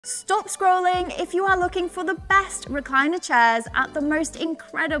Stop scrolling if you are looking for the best recliner chairs at the most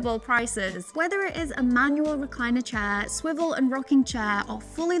incredible prices. Whether it is a manual recliner chair, swivel and rocking chair, or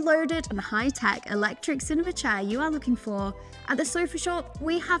fully loaded and high-tech electric cinema chair you are looking for, at the Sofa Shop,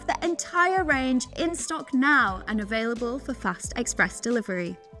 we have the entire range in stock now and available for fast express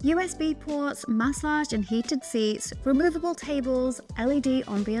delivery. USB ports, massage and heated seats, removable tables, LED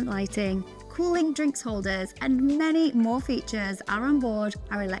ambient lighting, cooling drinks holders, and many more features are on board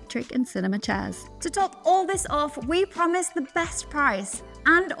our electric and cinema chairs. To top all this off, we promise the best price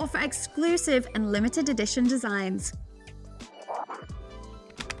and offer exclusive and limited edition designs.